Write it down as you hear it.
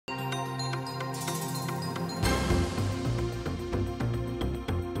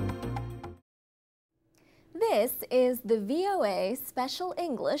This is the VOA Special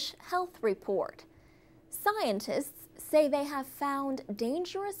English Health Report. Scientists say they have found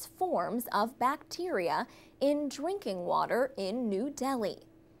dangerous forms of bacteria in drinking water in New Delhi.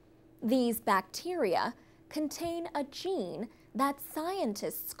 These bacteria contain a gene that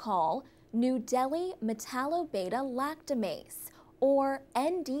scientists call New Delhi metallo-beta-lactamase, or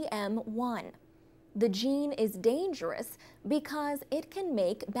NDM1. The gene is dangerous because it can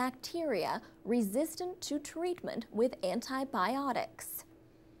make bacteria resistant to treatment with antibiotics.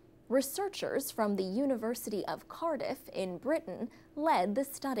 Researchers from the University of Cardiff in Britain led the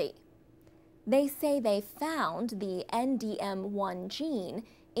study. They say they found the NDM1 gene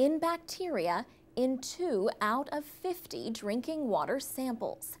in bacteria in 2 out of 50 drinking water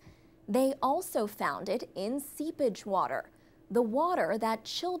samples. They also found it in seepage water, the water that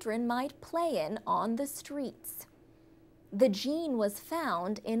children might play in on the streets. The gene was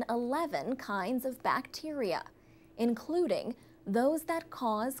found in 11 kinds of bacteria, including those that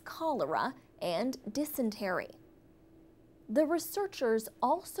cause cholera and dysentery. The researchers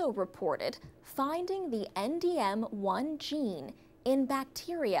also reported finding the NDM1 gene in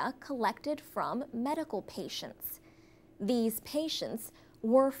bacteria collected from medical patients. These patients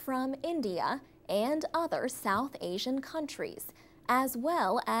were from India and other South Asian countries, as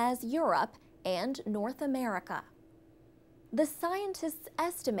well as Europe and North America. The scientists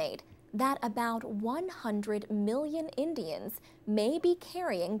estimate that about 100 million Indians may be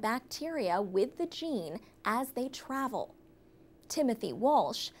carrying bacteria with the gene as they travel. Timothy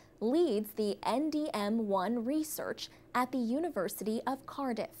Walsh leads the NDM1 research at the University of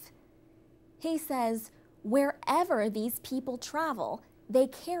Cardiff. He says, wherever these people travel, they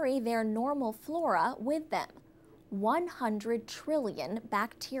carry their normal flora with them, 100 trillion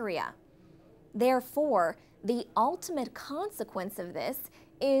bacteria. Therefore, the ultimate consequence of this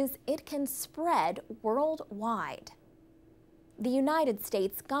is it can spread worldwide. The United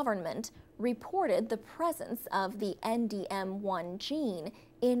States government reported the presence of the NDM1 gene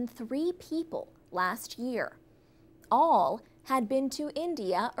in 3 people last year. All had been to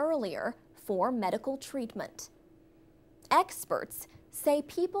India earlier for medical treatment. Experts say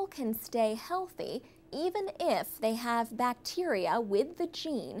people can stay healthy even if they have bacteria with the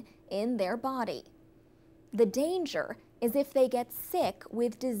gene in their body. The danger is if they get sick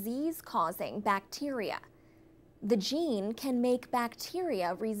with disease-causing bacteria. The gene can make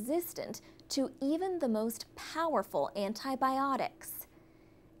bacteria resistant to even the most powerful antibiotics.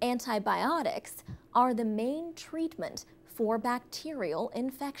 Antibiotics are the main treatment for bacterial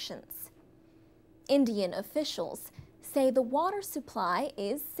infections. Indian officials say the water supply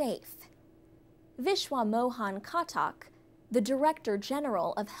is safe. Vishwa Mohan Khatak, the Director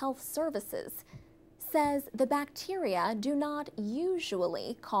General of Health Services, says the bacteria do not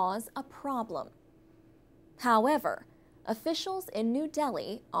usually cause a problem. However, officials in New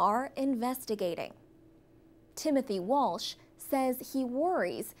Delhi are investigating. Timothy Walsh says he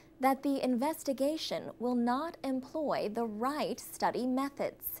worries that the investigation will not employ the right study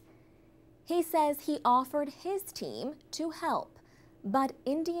methods. He says he offered his team to help, but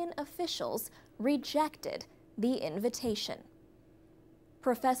Indian officials rejected the invitation.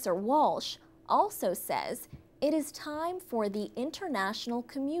 Professor Walsh also says it is time for the international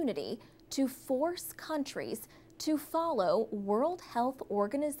community to force countries to follow World Health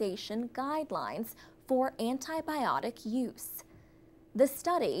Organization guidelines for antibiotic use. The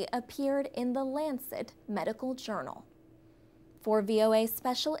study appeared in the Lancet Medical Journal. For VOA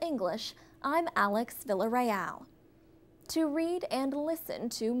Special English, I'm Alex Villarreal. To read and listen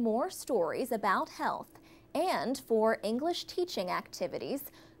to more stories about health and for English teaching activities,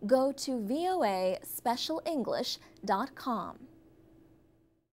 go to voaspecialenglish.com.